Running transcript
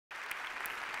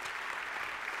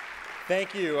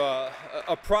Thank you.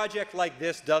 A project like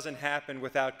this doesn't happen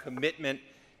without commitment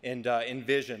and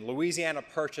vision. Louisiana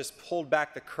Purchase pulled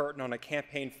back the curtain on a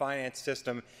campaign finance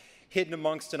system hidden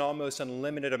amongst an almost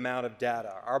unlimited amount of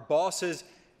data. Our bosses,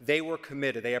 they were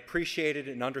committed. They appreciated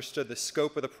and understood the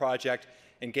scope of the project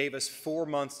and gave us 4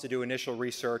 months to do initial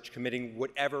research, committing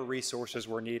whatever resources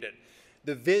were needed.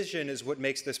 The vision is what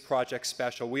makes this project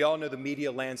special. We all know the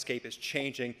media landscape is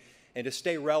changing, and to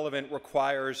stay relevant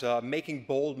requires making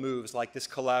bold moves like this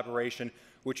collaboration,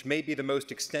 which may be the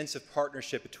most extensive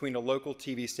partnership between a local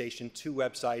TV station, 2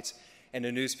 websites, and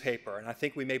a newspaper. And I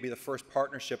think we may be the first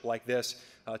partnership like this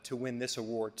to win this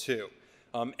award, too.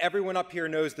 Everyone up here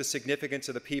knows the significance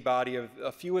of the Peabody.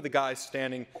 A few of the guys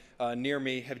standing near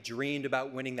me have dreamed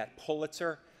about winning that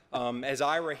Pulitzer. As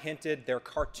Ira hinted, their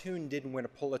cartoon didn't win a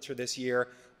Pulitzer this year,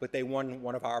 but they won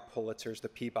one of our Pulitzers, the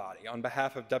Peabody. On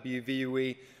behalf of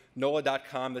WVUE,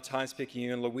 NOLA.com, the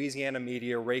Times-Picayune, Louisiana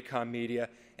Media, Raycom Media,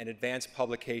 and Advanced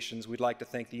Publications, we'd like to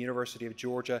thank the University of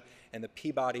Georgia and the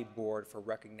Peabody Board for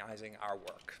recognizing our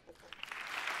work.